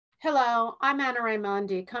Hello, I'm Anna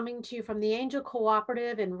Raimondi, coming to you from the Angel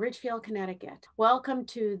Cooperative in Ridgefield, Connecticut. Welcome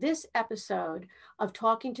to this episode of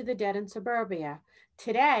Talking to the Dead in Suburbia.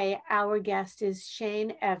 Today, our guest is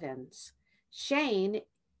Shane Evans. Shane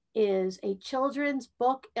is a children's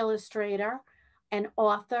book illustrator, an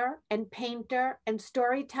author, and painter, and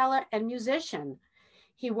storyteller, and musician.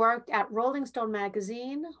 He worked at Rolling Stone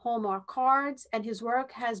magazine, Hallmark Cards, and his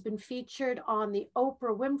work has been featured on the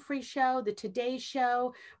Oprah Winfrey Show, the Today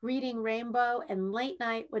Show, Reading Rainbow, and Late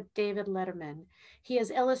Night with David Letterman. He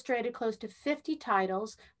has illustrated close to 50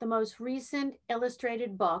 titles. The most recent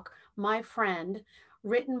illustrated book, My Friend,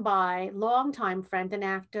 written by longtime friend and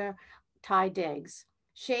actor Taye Diggs.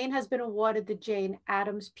 Shane has been awarded the Jane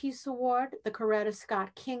Addams Peace Award, the Coretta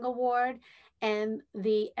Scott King Award, and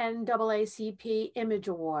the NAACP IMAGE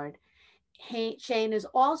Award. Shane is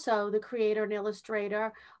also the creator and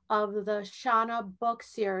illustrator of the Shauna book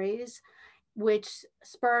series, which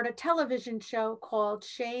spurred a television show called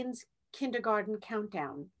Shane's Kindergarten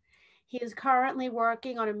Countdown. He is currently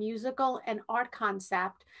working on a musical and art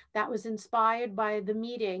concept that was inspired by the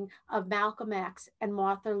meeting of Malcolm X and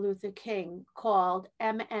Martin Luther King called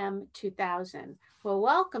MM 2000. Well,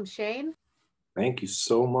 welcome, Shane. Thank you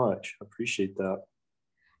so much. I appreciate that.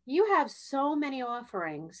 You have so many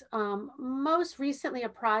offerings, most recently a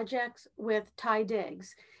project with Taye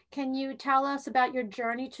Diggs. Can you tell us about your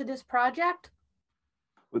journey to this project?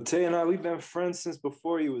 Well, Tay and I, we've been friends since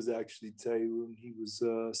before he was actually Tay. When he was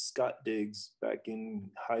Scott Diggs back in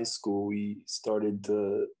high school, we started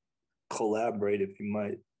to collaborate, if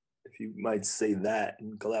you might say that,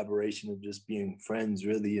 in collaboration of just being friends,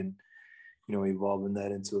 really, and evolving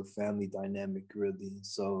that into a family dynamic, really.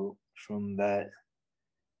 So from that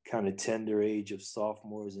kind of tender age of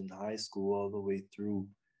sophomores in high school all the way through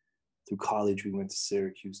college, we went to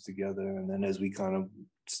Syracuse together. And then as we kind of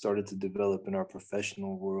started to develop in our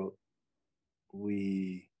professional world,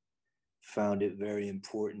 we found it very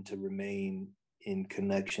important to remain in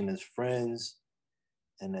connection as friends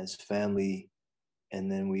and as family.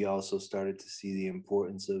 And then we also started to see the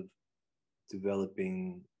importance of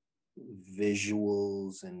developing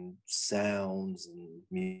visuals and sounds and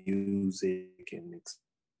music and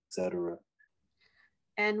etc.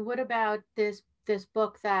 And what about this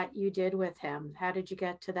book that you did with him? How did you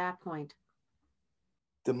get to that point?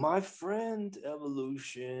 The My Friend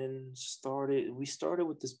evolution started. We started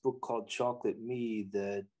with this book called Chocolate Me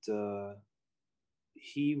that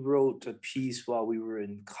he wrote a piece while we were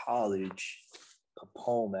in college, a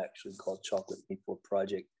poem actually called Chocolate Me for a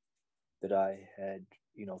project that I had,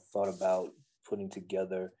 thought about putting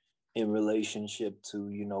together in relationship to,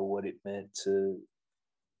 what it meant to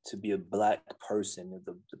be a Black person.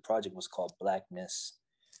 The project was called Blackness,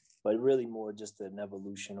 but really more just an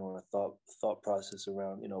evolution or a thought process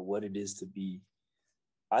around, what it is to be.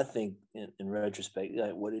 I think in retrospect,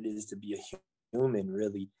 like what it is to be a human,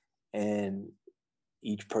 really, and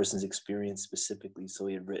each person's experience specifically. So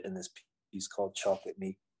he had written this piece called Chocolate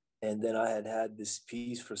Me. And then I had this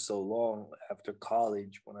piece for so long after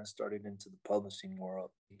college when I started into the publishing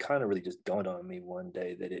world. It kind of really just dawned on me one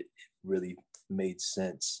day that it really made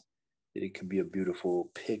sense, that it could be a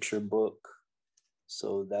beautiful picture book.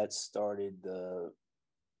 So that started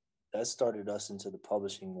us into the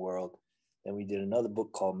publishing world. And we did another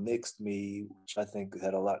book called Mixed Me, which I think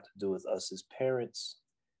had a lot to do with us as parents.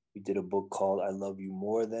 We did a book called I Love You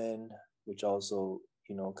More Than, which also,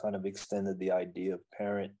 kind of extended the idea of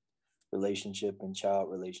parent relationship and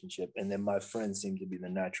child relationship. And then My Friend seemed to be the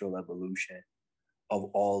natural evolution of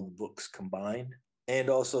all the books combined. And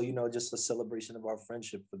also, just a celebration of our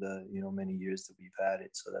friendship for the, many years that we've had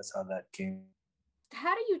it. So that's how that came.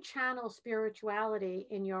 How do you channel spirituality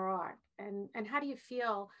in your art? And how do you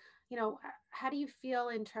feel, how do you feel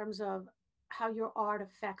in terms of how your art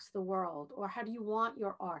affects the world, or how do you want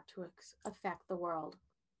your art to affect the world?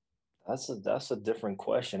 That's a different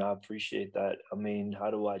question. I appreciate that. I mean, how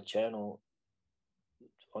do I channel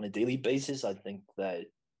on a daily basis? I think that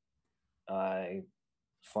I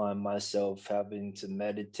find myself having to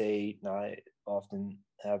meditate, and I often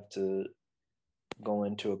have to go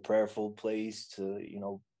into a prayerful place to,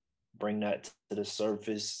 bring that to the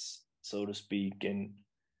surface, so to speak. And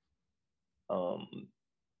um,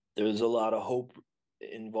 there's a lot of hope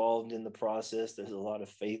involved in the process. There's a lot of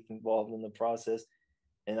faith involved in the process.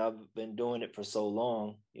 And I've been doing it for so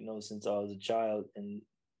long, since I was a child, and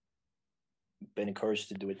been encouraged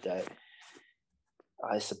to do it, that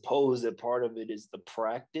I suppose that part of it is the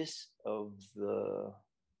practice of the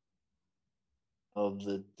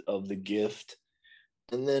gift.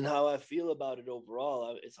 And then how I feel about it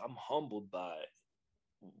overall, I'm humbled by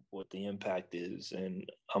what the impact is, and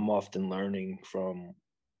I'm often learning from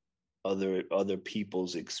other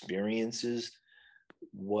people's experiences,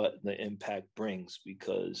 what the impact brings,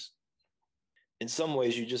 because in some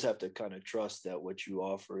ways you just have to kind of trust that what you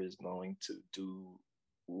offer is going to do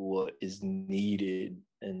what is needed.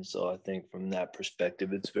 And so I think from that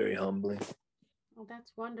perspective, it's very humbling. Well,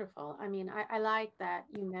 that's wonderful. I mean, I like that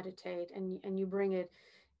you meditate and you bring it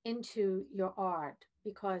into your art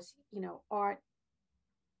because, art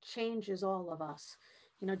changes all of us.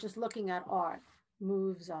 Just looking at art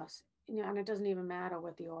moves us, and it doesn't even matter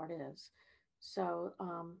what the art is. So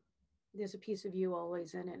there's a piece of you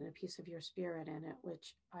always in it and a piece of your spirit in it,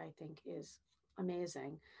 which I think is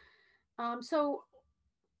amazing. So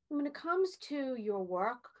when it comes to your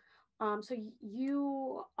work, so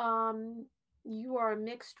you are a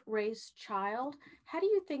mixed race child. How do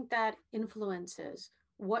you think that influences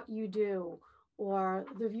what you do or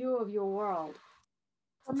the view of your world?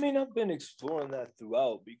 I mean, I've been exploring that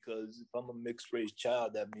throughout, because if I'm a mixed race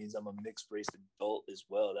child, that means I'm a mixed race adult as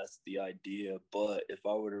well. That's the idea. But if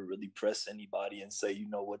I were to really press anybody and say,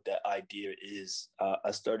 what that idea is,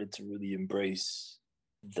 I started to really embrace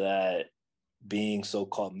that being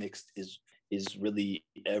so-called mixed is really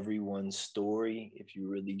everyone's story. If you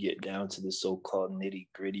really get down to the so-called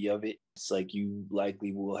nitty-gritty of it, it's like you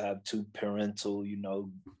likely will have two parental,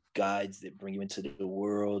 guides that bring you into the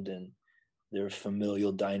world, and their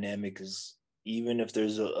familial dynamic is, even if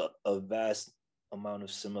there's a vast amount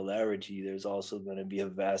of similarity, there's also going to be a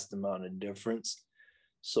vast amount of difference.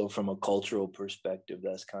 So from a cultural perspective,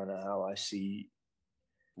 that's kind of how I see,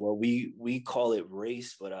 well, we call it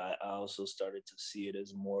race, but I also started to see it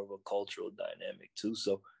as more of a cultural dynamic too.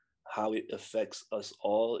 So how it affects us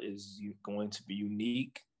all is going to be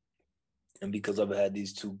unique. And because I've had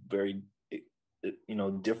these two very,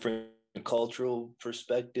 different cultural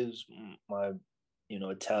perspectives, my,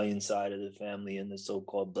 Italian side of the family and the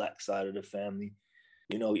so-called Black side of the family,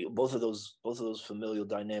 both of those familial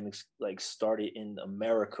dynamics like started in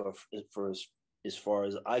America for as far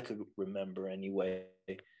as I could remember anyway.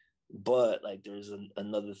 But like there's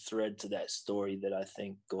another thread to that story that I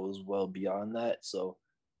think goes well beyond that. So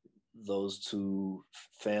those two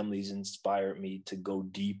families inspired me to go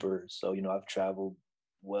deeper. So, I've traveled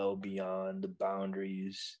well beyond the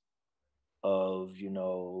boundaries of,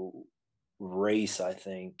 race, I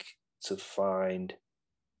think, to find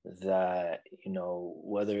that,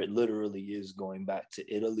 whether it literally is going back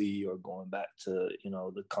to Italy or going back to,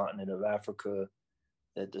 the continent of Africa,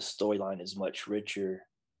 that the storyline is much richer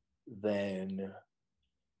than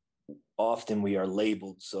often we are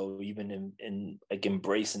labeled. So even in like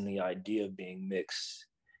embracing the idea of being mixed,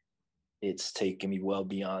 it's taken me well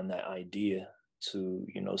beyond that idea to,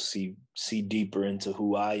 see deeper into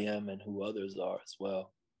who I am and who others are as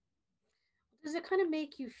well. Does it kind of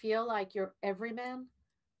make you feel like you're everyman?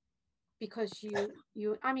 Because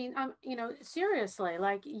I mean, seriously,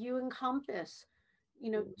 like you encompass,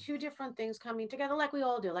 two different things coming together, like we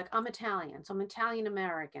all do. Like I'm Italian, so I'm Italian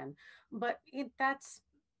American, but that's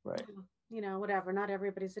Right. whatever. Not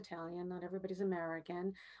everybody's Italian, not everybody's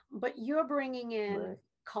American, but you're bringing in Right.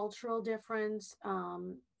 cultural difference,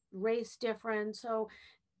 race difference. So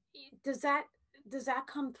does that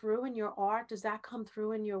come through in your art? Does that come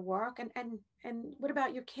through in your work? And what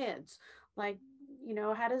about your kids? Like,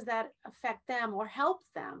 how does that affect them or help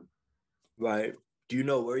them? Right. Do you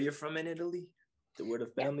know where you're from in Italy? Where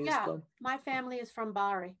the Yeah, family is yeah. from? My family is from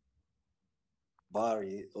Bari.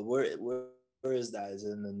 Bari. Where is that? Is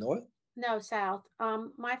it in the north? No, south.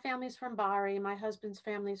 My family's from Bari. My husband's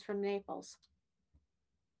family's from Naples.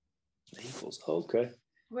 Naples. Okay.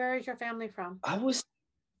 Where is your family from? I was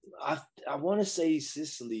I I want to say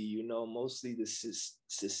Sicily, mostly the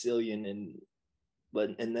Sicilian,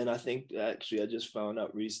 and then I think actually I just found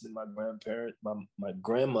out recently my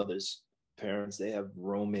grandmother's parents, they have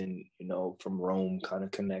Roman, from Rome kind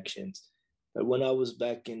of connections. But when I was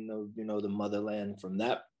back in the motherland, from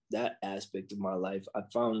that aspect of my life, I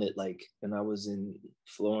found that like, and I was in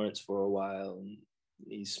Florence for a while, and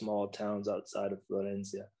these small towns outside of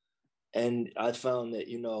Florence, and I found that,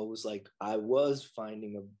 it was like I was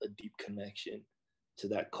finding a deep connection to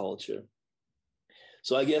that culture.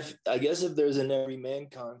 So I guess if there's an every man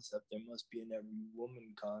concept, there must be an every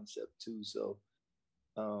woman concept too. So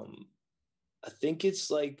um, I think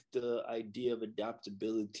it's like the idea of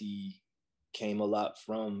adaptability came a lot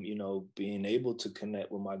from, being able to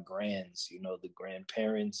connect with my grands, the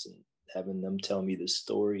grandparents, and having them tell me the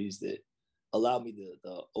stories that allow me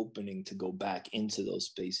the opening to go back into those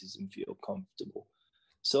spaces and feel comfortable.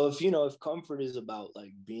 So if comfort is about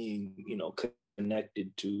like being,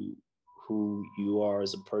 connected to who you are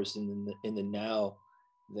as a person in the now,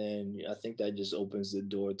 then I think that just opens the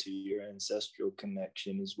door to your ancestral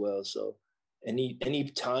connection as well. So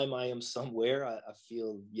any time I am somewhere, I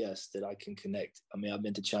feel, yes, that I can connect. I mean, I've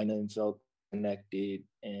been to China and felt connected,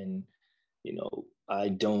 and I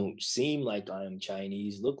don't seem like I am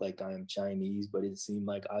Chinese, look like I am Chinese, but it seemed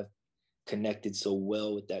like I've connected so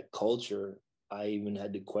well with that culture. I even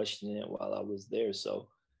had to question it while I was there. So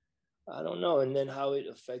I don't know. And then how it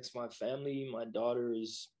affects my family. My daughter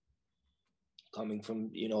is coming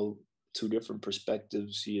from, two different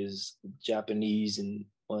perspectives. She is Japanese and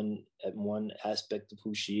one aspect of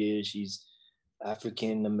who she is. She's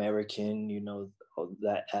African American,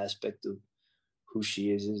 that aspect of who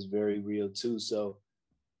she is very real too. So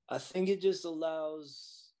I think it just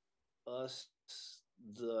allows us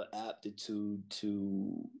the aptitude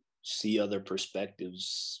to see other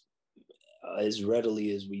perspectives as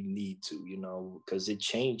readily as we need to, because it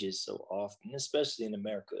changes so often, especially in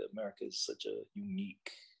America. America is such a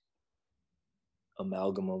unique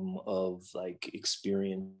amalgam of like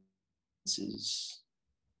experiences.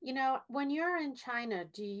 When you're in China,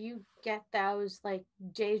 do you get those like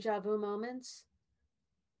deja vu moments?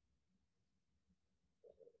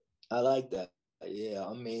 I like that. Yeah,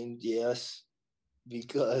 I mean, yes,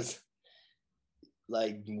 because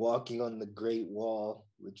like walking on the Great Wall,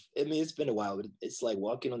 which, I mean, it's been a while, but it's like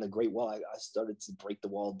walking on the Great Wall. I started to break the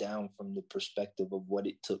wall down from the perspective of what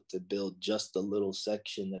it took to build just the little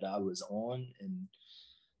section that I was on, and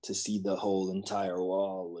to see the whole entire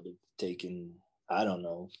wall would have taken, I don't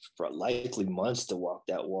know, for likely months to walk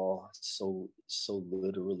that wall. So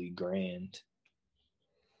literally grand.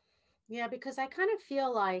 Yeah, because I kind of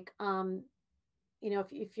feel like,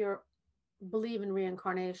 if you're believe in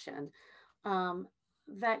reincarnation, um,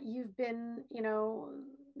 that you've been,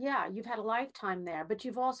 yeah, you've had a lifetime there, but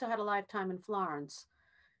you've also had a lifetime in Florence,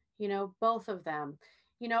 both of them.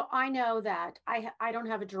 I know that I don't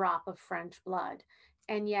have a drop of French blood,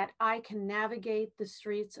 and yet I can navigate the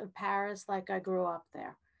streets of Paris like I grew up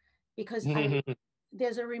there, because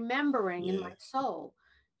there's a remembering in my Yeah. soul,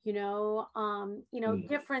 Mm.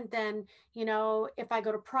 different than, if I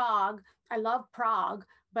go to Prague. I love Prague,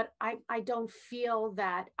 but I don't feel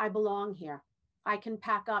that I belong here. I can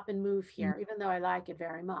pack up and move here, even though I like it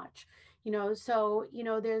very much. So,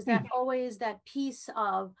 there's that always that piece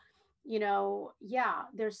of, yeah,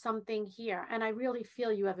 there's something here. And I really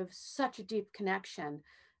feel you have such a deep connection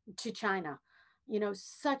to China,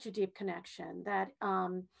 such a deep connection that,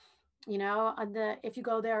 on the if you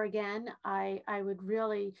go there again, I would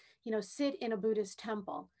really, sit in a Buddhist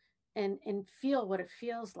temple and feel what it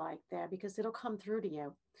feels like there, because it'll come through to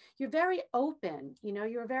you. You're very open,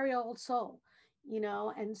 you're a very old soul,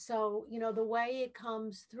 and so, the way it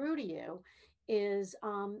comes through to you is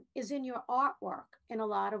in your artwork in a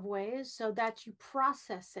lot of ways, so that you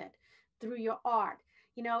process it through your art.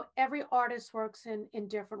 Every artist works in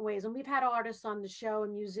different ways, and we've had artists on the show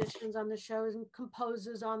and musicians on the shows and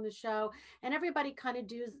composers on the show, and everybody kind of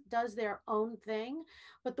does their own thing.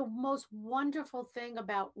 But the most wonderful thing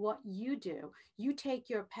about what you do, you take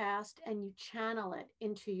your past and you channel it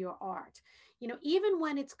into your art. Even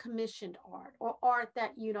when it's commissioned art or art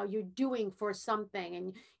that, you're doing for something,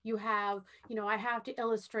 and you have, I have to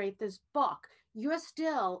illustrate this book, you're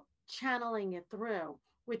still channeling it through,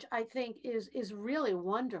 which I think is really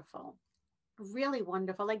wonderful. Really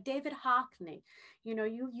wonderful. Like David Hockney,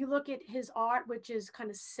 you look at his art, which is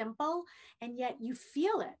kind of simple, and yet you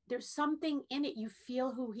feel it. There's something in it. You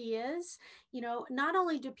feel who he is. Not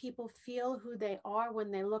only do people feel who they are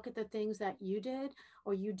when they look at the things that you did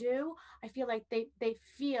or you do, I feel like they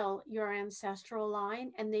feel your ancestral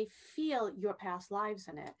line, and they feel your past lives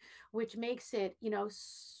in it, which makes it,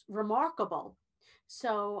 remarkable.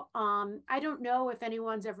 So I don't know if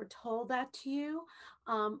anyone's ever told that to you,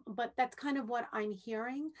 but that's kind of what I'm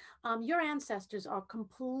hearing. Your ancestors are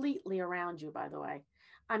completely around you, by the way.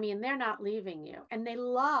 I mean, they're not leaving you, and they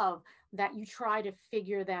love that you try to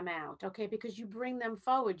figure them out, okay? Because you bring them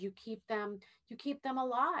forward, you keep them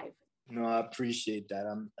alive. No, I appreciate that.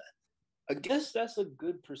 I guess that's a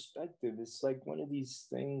good perspective. It's like one of these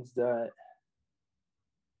things that,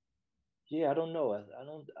 yeah, I don't know. I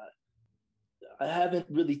don't. I haven't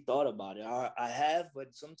really thought about it. I have,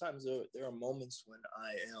 but sometimes there are moments when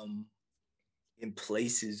I am in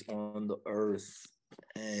places on the earth,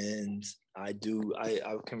 and I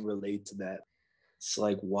can relate to that. It's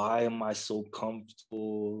like, why am I so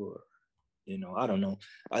comfortable? Or, I don't know.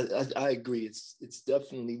 I agree. It's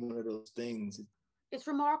definitely one of those things. It's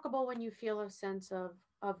remarkable when you feel a sense of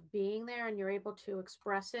being there, and you're able to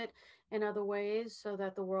express it in other ways so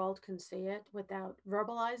that the world can see it without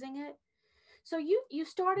verbalizing it. So you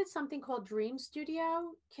started something called Dream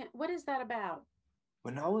Studio. What is that about?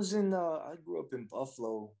 When I was in, I grew up in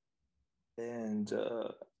Buffalo, and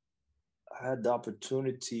I had the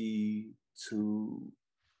opportunity to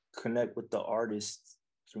connect with the artist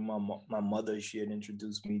through my mother. She had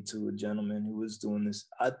introduced me to a gentleman who was doing this.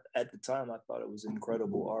 At the time, I thought it was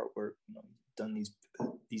incredible artwork. You know, done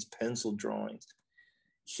these pencil drawings,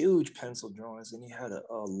 huge pencil drawings, and he had a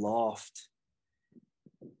loft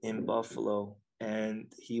in Buffalo,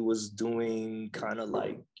 and he was doing kind of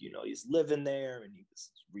like, you know, he's living there and he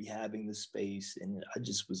was rehabbing the space, and I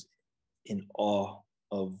just was in awe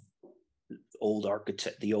of the old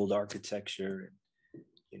architecture, and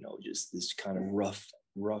you know, just this kind of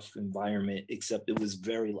rough environment, except it was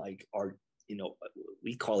very like art, you know,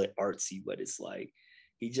 we call it artsy, but it's like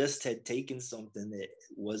he just had taken something that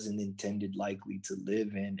wasn't intended likely to live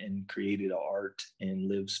in and created an art and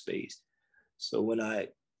live space. So when I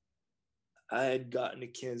had gotten to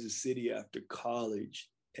Kansas City after college,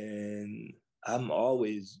 and I'm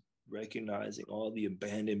always recognizing all the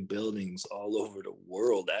abandoned buildings all over the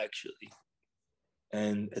world, actually.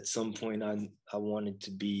 And at some point, I wanted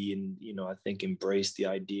to be, and you know, I think embrace the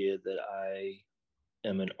idea that I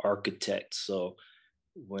am an architect. So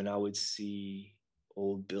when I would see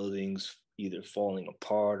old buildings either falling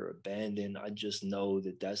apart or abandoned, I just know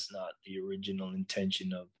that that's not the original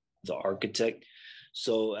intention of the architect.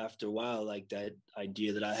 So after a while, like that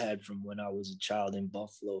idea that I had from when I was a child in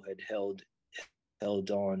Buffalo had held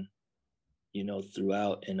on, you know,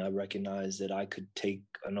 throughout. And I recognized that I could take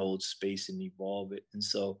an old space and evolve it. And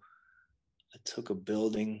so I took a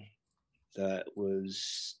building that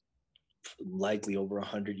was likely over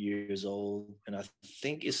 100 years old. And I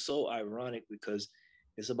think it's so ironic because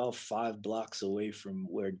it's about 5 blocks away from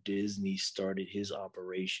where Disney started his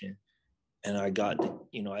operation. And I got,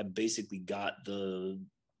 you know, I basically got the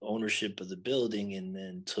ownership of the building and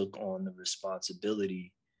then took on the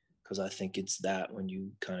responsibility, because I think it's that when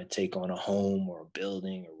you kind of take on a home or a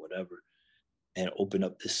building or whatever and open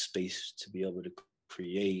up this space to be able to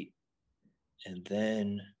create. And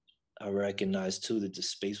then I recognized too that the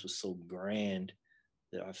space was so grand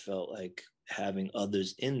that I felt like having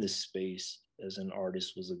others in the space as an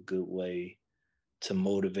artist was a good way to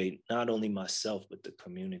motivate not only myself but the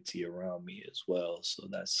community around me as well. So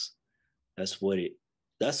that's what it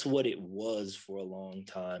that's what it was for a long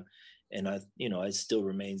time, and you know, it still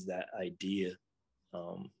remains that idea.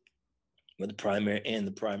 But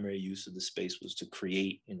the primary use of the space was to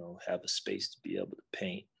create, you know, have a space to be able to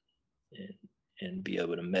paint and be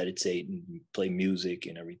able to meditate and play music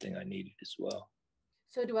and everything I needed as well.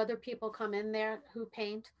 So do other people come in there who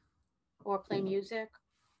paint or play music?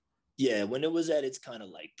 Yeah, when it was at its kind of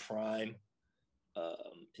like prime,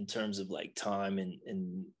 in terms of like time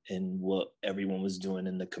and what everyone was doing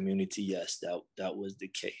in the community, yes, that was the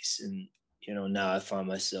case. And you know, now I find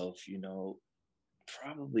myself, you know,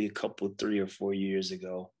 probably a couple 3 or 4 years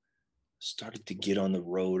ago, started to get on the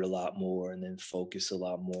road a lot more and then focus a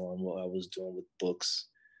lot more on what I was doing with books.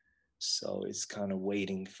 So it's kind of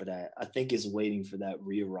waiting for that. I think it's waiting for that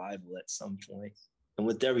rearrival at some point. And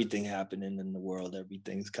with everything happening in the world,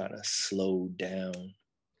 everything's kind of slowed down.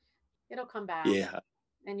 It'll come back Yeah,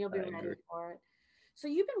 and you'll be I ready agree. for it. So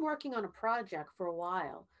you've been working on a project for a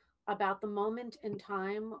while about the moment in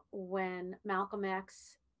time when Malcolm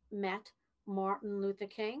X met Martin Luther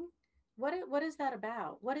King. What is that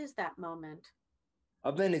about? What is that moment?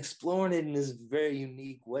 I've been exploring it in this very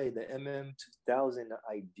unique way. The MM 2000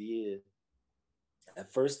 idea.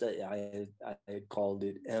 At first, I had called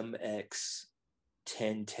it MX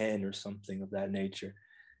 1010 or something of that nature,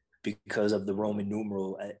 because of the Roman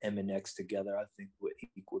numeral M and X together, I think would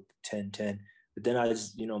equal 1010. But then I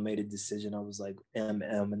just, you know, made a decision. I was like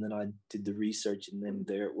MM, and then I did the research, and then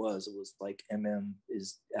there it was. It was like MM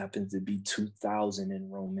is happens to be 2000 in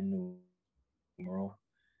Roman numeral.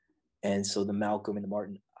 And so the Malcolm and the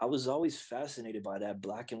Martin, I was always fascinated by that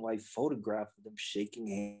black and white photograph of them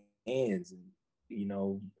shaking hands. And, you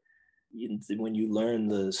know, when you learn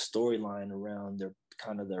the storyline around their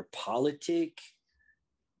kind of their politic,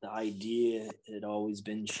 the idea had always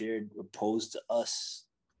been shared, opposed to us,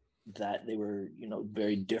 that they were, you know,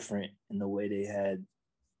 very different in the way they had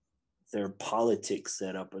their politics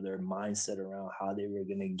set up or their mindset around how they were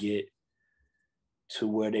going to get to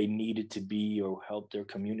where they needed to be or help their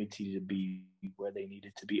community to be where they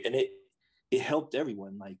needed to be. And it helped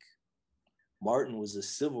everyone. Like Martin was a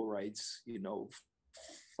civil rights, you know,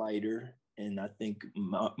 fighter. And I think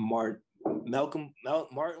Martin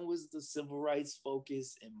was the civil rights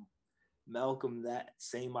focus, and Malcolm, that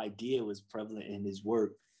same idea was prevalent in his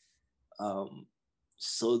work. Um,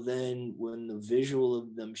 so then when the visual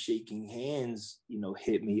of them shaking hands, you know,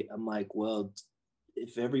 hit me, I'm like, well,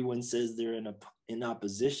 if everyone says they're in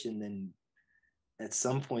opposition, then at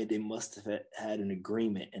some point they must have had an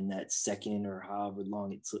agreement in that second or however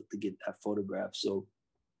long it took to get that photograph. So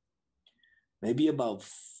maybe about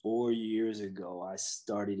 4 years ago, I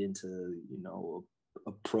started into,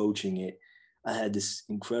 approaching it. I had this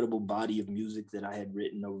incredible body of music that I had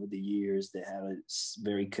written over the years that had a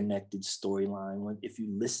very connected storyline. If you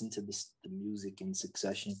listen to the music in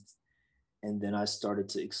succession, and then I started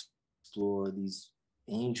to explore these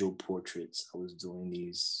angel portraits. I was doing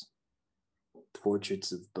these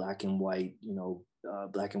portraits of black and white,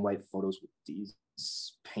 black and white photos with these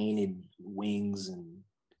painted wings, and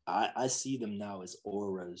I see them now as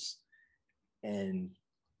auras. And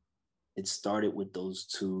it started with those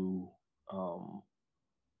two,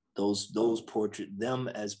 those them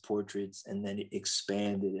as portraits, and then it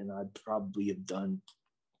expanded, and I probably have done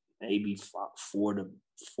maybe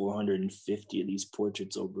 450 of these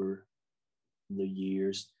portraits over the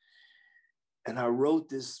years. And I wrote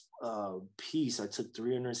this piece. I took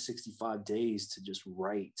 365 days to just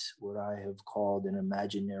write what I have called an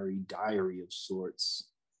imaginary diary of sorts.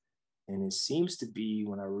 And it seems to be,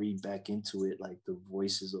 when I read back into it, like the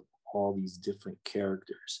voices of all these different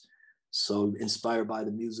characters. So inspired by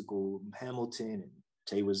the musical Hamilton, and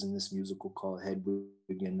Taye was in this musical called Hedwig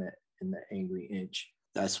in the Angry Inch.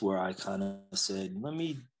 That's where I kind of said, let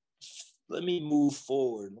me move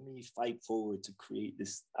forward. Let me fight forward to create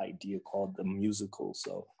this idea called the musical.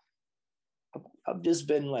 So I've just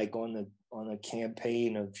been like on a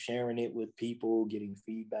campaign of sharing it with people, getting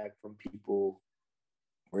feedback from people,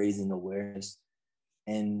 raising awareness,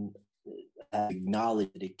 and I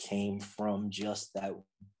acknowledge that it came from just that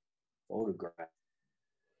photograph.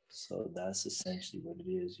 So that's essentially what it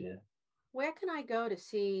is. Yeah. Where can I go to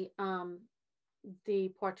see the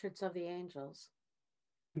portraits of the angels?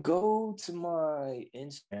 Go to my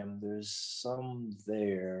Instagram. There's some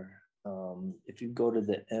there. If you go to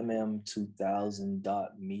the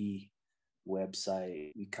mm2000.me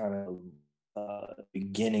website, we kind of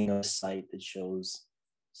beginning a site that shows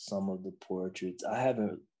some of the portraits. I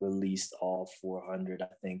haven't released all 400. I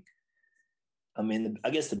think. I mean, I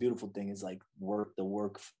guess the beautiful thing is like the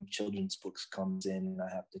work from children's books comes in, and I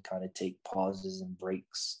have to kind of take pauses and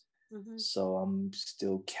breaks. Mm-hmm. So I'm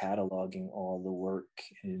still cataloging all the work,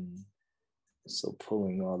 and so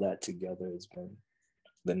pulling all that together has been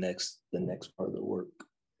the next part of the work.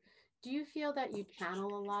 Do you feel that you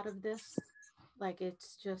channel a lot of this? Like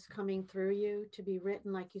it's just coming through you to be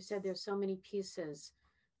written? Like you said, there's so many pieces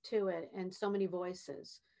to it and so many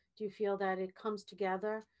voices. Do you feel that it comes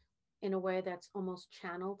together in a way that's almost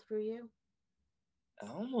channeled through you? I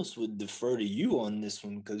almost would defer to you on this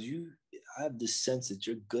one, because I have this sense that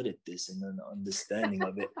you're good at this and an understanding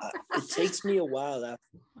of it. It takes me a while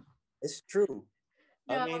after. It's true.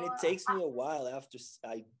 No, I mean, it takes me a while after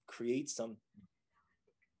I create something.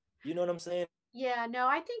 You know what I'm saying? Yeah, no,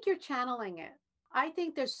 I think you're channeling it. I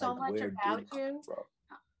think there's so much about you.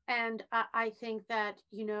 And I think that,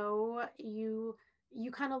 you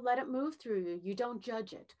kind of let it move through you. You don't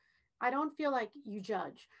judge it. I don't feel like you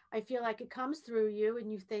judge. I feel like it comes through you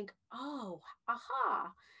and you think, oh,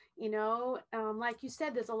 aha. Like you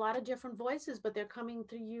said, there's a lot of different voices, but they're coming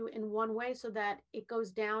through you in one way so that it goes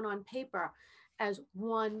down on paper as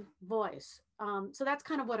one voice. So that's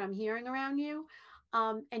kind of what I'm hearing around you.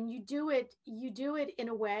 And you do it in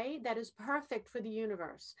a way that is perfect for the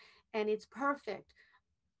universe. And it's perfect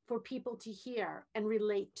for people to hear and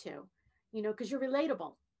relate to, because you're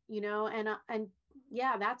relatable, and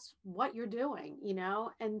yeah, that's what you're doing,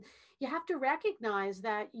 and you have to recognize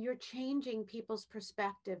that you're changing people's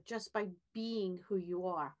perspective just by being who you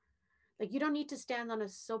are. Like you don't need to stand on a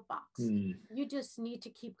soapbox. You just need to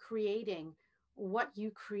keep creating what you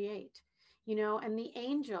create, and the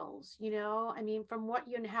angels, I mean, from what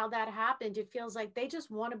you and how that happened, it feels like they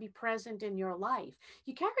just want to be present in your life.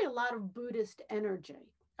 You carry a lot of Buddhist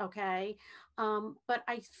energy. Okay. But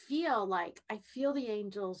I feel the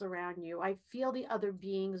angels around you. I feel the other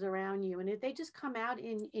beings around you. And if they just come out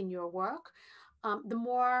in your work, the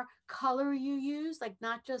more color you use, like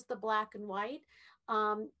not just the black and white,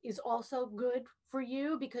 is also good for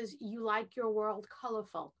you because you like your world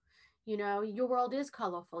colorful. Your world is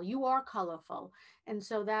colorful. You are colorful. And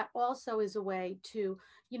so that also is a way to,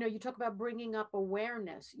 you talk about bringing up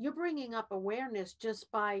awareness. You're bringing up awareness just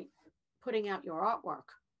by putting out your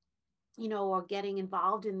artwork, or getting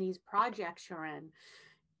involved in these projects you're in.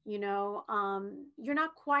 You're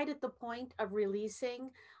not quite at the point of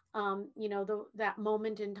releasing, that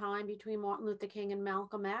moment in time between Martin Luther King and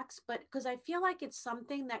Malcolm X, but because I feel like it's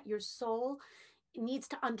something that your soul needs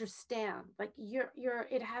to understand. Like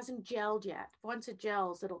it hasn't gelled yet. Once it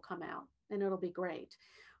gels, it'll come out and it'll be great.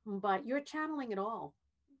 but you're channeling it all,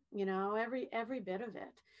 every bit of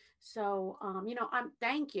it. So, I'm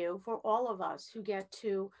thank you for all of us who get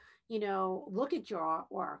to, look at your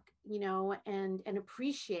artwork, and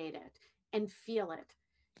appreciate it and feel it,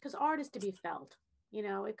 because art is to be felt.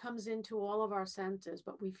 It comes into all of our senses,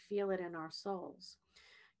 but we feel it in our souls.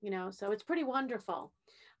 So it's pretty wonderful.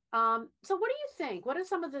 So what do you think? What are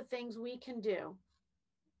some of the things we can do,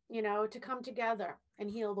 to come together and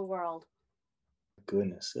heal the world?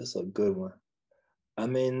 Goodness, that's a good one. I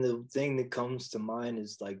mean, the thing that comes to mind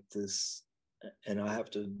is like this, and I have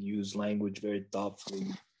to use language very thoughtfully,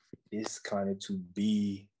 is kind of to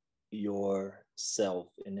be yourself.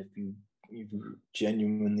 And if you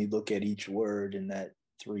genuinely look at each word in that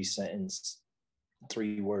 3-word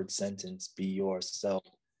sentence, be yourself,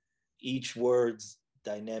 each word's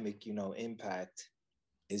dynamic, impact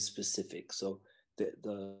is specific. So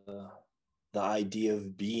the idea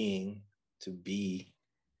of being, to be,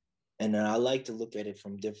 and then I like to look at it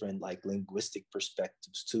from different like linguistic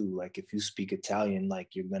perspectives too. Like if you speak Italian,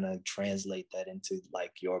 like you're gonna translate that into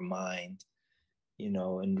like your mind,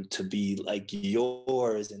 and to be like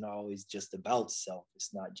yours and always just about self.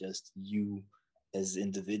 It's not just you as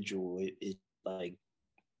individual. It like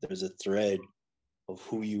there's a thread of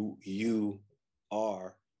who you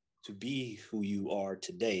are to be who you are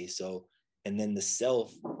today. So, and then the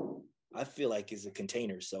self, I feel like is a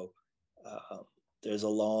container. So uh, there's a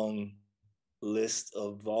long list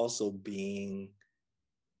of also being,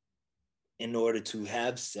 in order to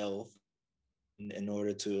have self, in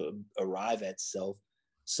order to arrive at self.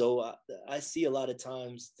 So I see a lot of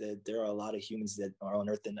times that there are a lot of humans that are on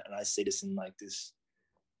earth, and I say this in like this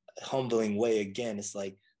humbling way again, it's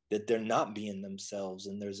like that they're not being themselves,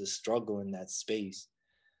 and there's a struggle in that space.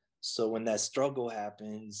 So when that struggle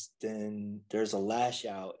happens, then there's a lash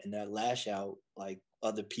out, and that lash out, like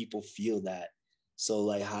other people feel that. So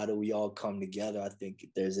like, how do we all come together? I think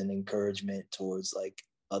there's an encouragement towards like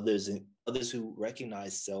others who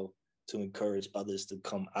recognize self, to encourage others to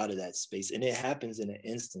come out of that space. And it happens in an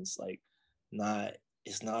instance, like not,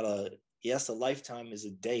 it's not a, yes, a lifetime is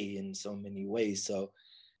a day in so many ways. So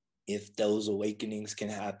if those awakenings can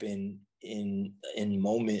happen in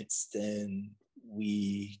moments, then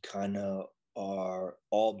we kind of are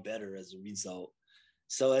all better as a result.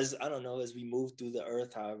 So as I don't know, as we move through the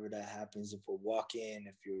earth, however that happens, if we're walking,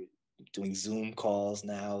 if you're doing Zoom calls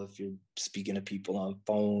now, if you're speaking to people on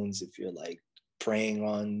phones, if you're like praying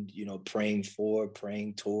on, praying for,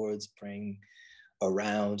 praying towards, praying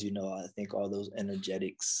around, I think all those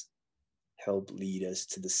energetics help lead us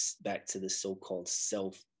to this, back to the so-called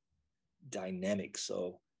self dynamic.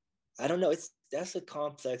 So I don't know. That's a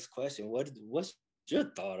complex question. What's your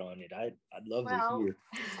thought on it? I'd love to Well, hear.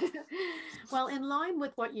 well, in line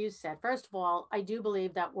with what you said, first of all, I do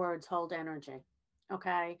believe that words hold energy.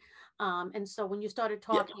 Okay. And so when you started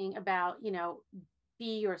Yeah. talking about,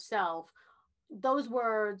 be yourself, those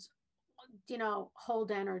words,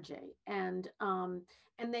 hold energy, and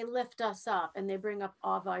they lift us up and they bring up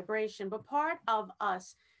our vibration. But part of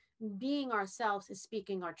us being ourselves is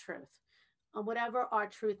speaking our truth, whatever our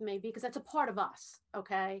truth may be, because that's a part of us.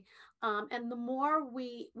 Okay. And the more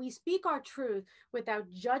we speak our truth without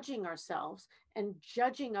judging ourselves and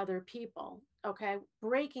judging other people, okay,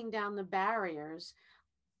 breaking down the barriers,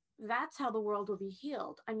 that's how the world will be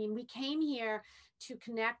healed. I mean, we came here to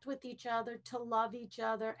connect with each other, to love each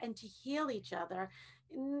other, and to heal each other.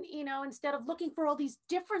 Instead of looking for all these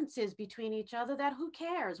differences between each other, that who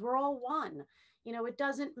cares? We're all one. It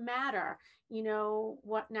doesn't matter,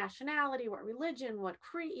 what nationality, what religion, what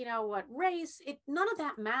creed, what race. None of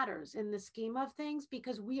that matters in the scheme of things,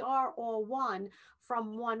 because we are all one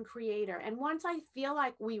from one creator. And once I feel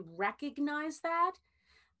like we recognize that,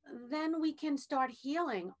 then we can start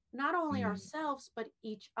healing not only Mm. ourselves but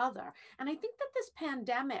each other. And I think that this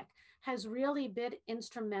pandemic has really been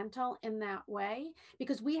instrumental in that way,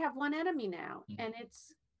 because we have one enemy now, and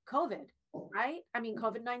it's COVID, right? I mean,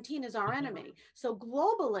 COVID-19 is our enemy, so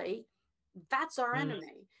globally that's our Mm.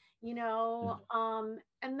 enemy.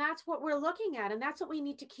 And that's what we're looking at, and that's what we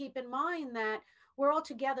need to keep in mind, that we're all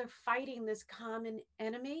together fighting this common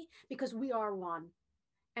enemy, because we are one.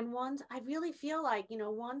 And once I really feel like,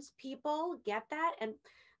 once people get that, and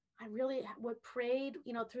I really would prayed,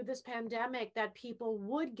 through this pandemic, that people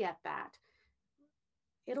would get that,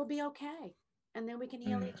 it'll be okay. And then we can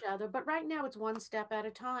heal Mm. each other. But right now it's one step at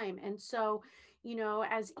a time. And so,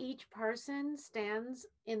 as each person stands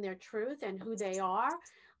in their truth and who they are,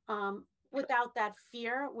 without that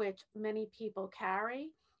fear, which many people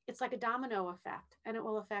carry, it's like a domino effect, and it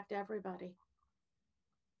will affect everybody.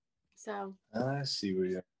 So, I see where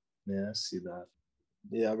you're. Yeah, I see that.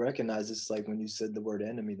 Yeah, I recognize it's like when you said the word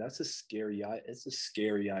enemy, it's a scary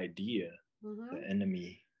idea, Mm-hmm. the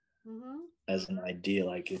enemy Mm-hmm. as an idea.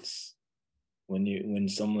 Like it's when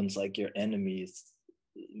someone's like your enemy,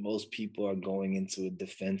 most people are going into a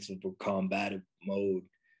defensive or combative mode,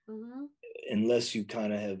 Mm-hmm. unless you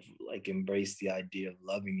kind of have like embraced the idea of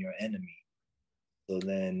loving your enemy. So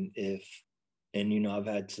then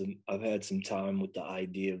I've had some time with the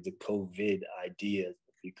idea of the COVID idea,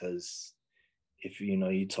 because if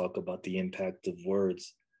you talk about the impact of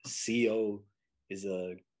words, CO is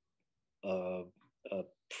a, a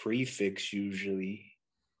prefix usually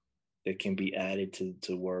that can be added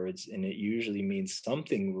to words, and it usually means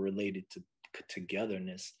something related to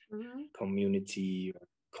togetherness, Mm-hmm. community, or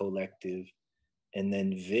collective. And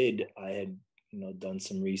then vid, I had done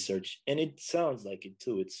some research, and it sounds like it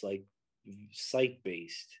too. It's like psych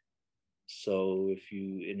based. So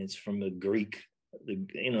and it's from a Greek,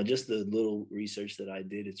 just the little research that I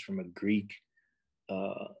did, it's from a Greek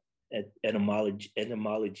uh,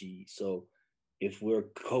 etymology. So if we're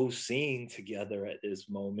co-seeing together at this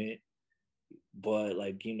moment, but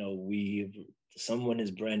like someone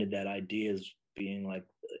has branded that idea as being like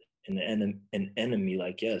an enemy.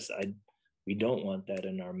 Like, yes, we don't want that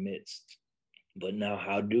in our midst. But now,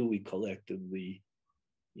 how do we collectively,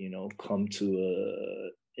 come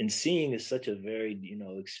to and seeing is such a varied,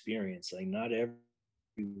 experience. Like, not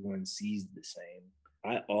everyone sees the same.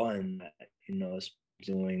 I awe in that,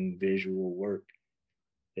 doing visual work.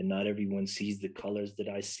 And not everyone sees the colors that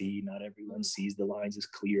I see. Not everyone sees the lines as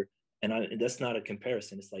clear. And that's not a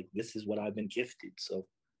comparison. It's like, this is what I've been gifted. So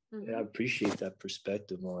Mm-hmm. yeah, I appreciate that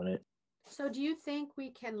perspective on it. So do you think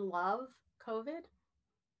we can love COVID?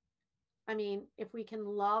 I mean, if we can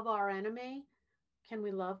love our enemy, can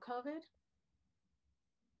we love COVID?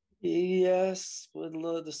 Yes, but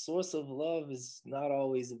the source of love is not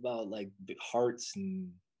always about like hearts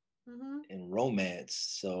Mm-hmm. and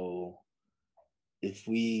romance. So if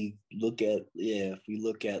we look at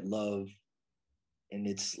love in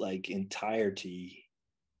its like entirety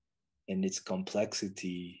and its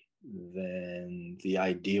complexity, then the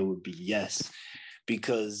idea would be yes,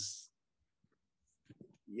 because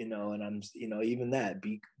and I'm even that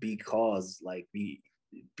because like be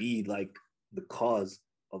like the cause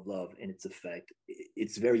of love and its effect.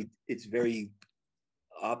 It's very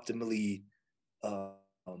optimally how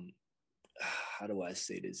do I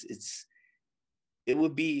say this? It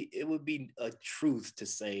would be a truth to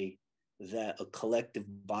say that a collective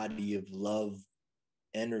body of love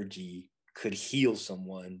energy could heal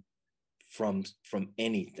someone from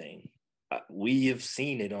anything. We have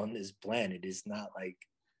seen it on this planet. It's not like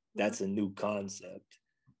Mm-hmm. that's a new concept.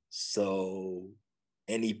 So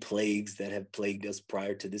any plagues that have plagued us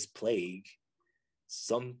prior to this plague,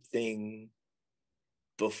 something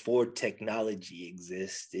before technology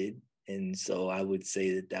existed. And so I would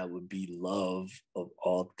say that would be love of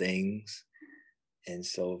all things. And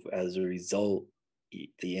so as a result,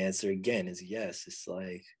 the answer again is yes. It's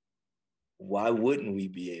like, why wouldn't we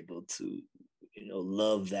be able to,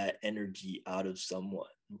 love that energy out of someone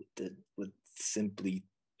with simply,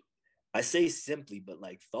 I say simply, but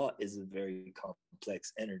like thought is a very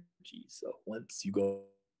complex energy. So once you go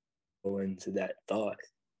into that thought,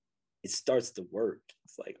 it starts to work.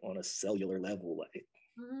 It's like on a cellular level, like,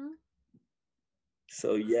 Mm-hmm.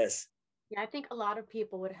 so yes. Yeah, I think a lot of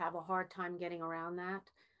people would have a hard time getting around that.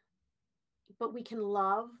 But we can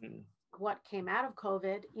love Mm, what came out of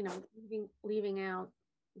COVID, leaving out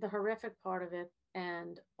the horrific part of it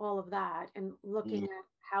and all of that, and looking mm, at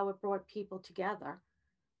how it brought people together,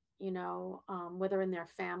 whether in their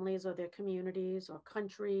families or their communities or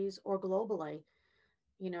countries or globally.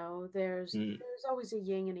 mm, There's always a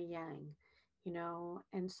yin and a yang,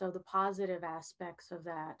 and so the positive aspects of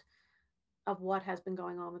that, of what has been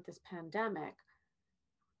going on with this pandemic,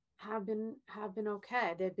 have been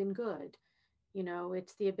okay. They've been good.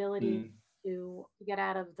 It's the ability mm, to get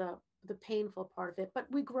out of the painful part of it, but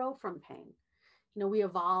we grow from pain. We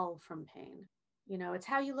evolve from pain. It's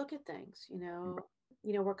how you look at things.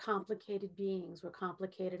 We're complicated beings, we're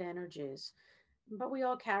complicated energies, but we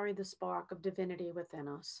all carry the spark of divinity within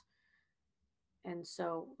us. And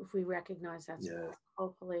so if we recognize that yeah. spark,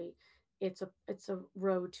 hopefully it's a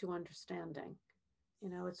road to understanding.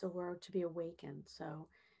 It's a road to be awakened. So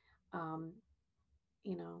um,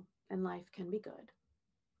 and life can be good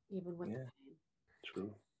even with the Yeah. pain.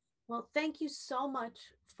 True. Well, thank you so much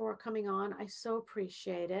for coming on. I so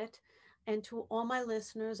appreciate it. And to all my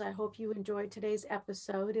listeners, I hope you enjoyed today's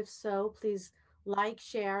episode. If so, please like,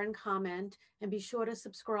 share, and comment, and be sure to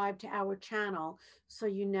subscribe to our channel so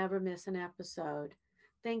you never miss an episode.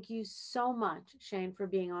 Thank you so much, Shane, for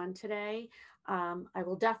being on today. I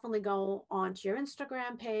will definitely go onto your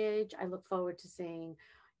Instagram page. I look forward to seeing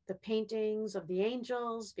the paintings of the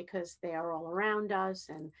angels because they are all around us,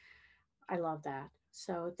 and I love that.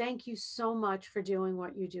 So thank you so much for doing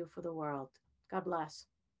what you do for the world. God bless.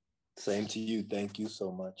 Same to you. Thank you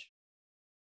so much.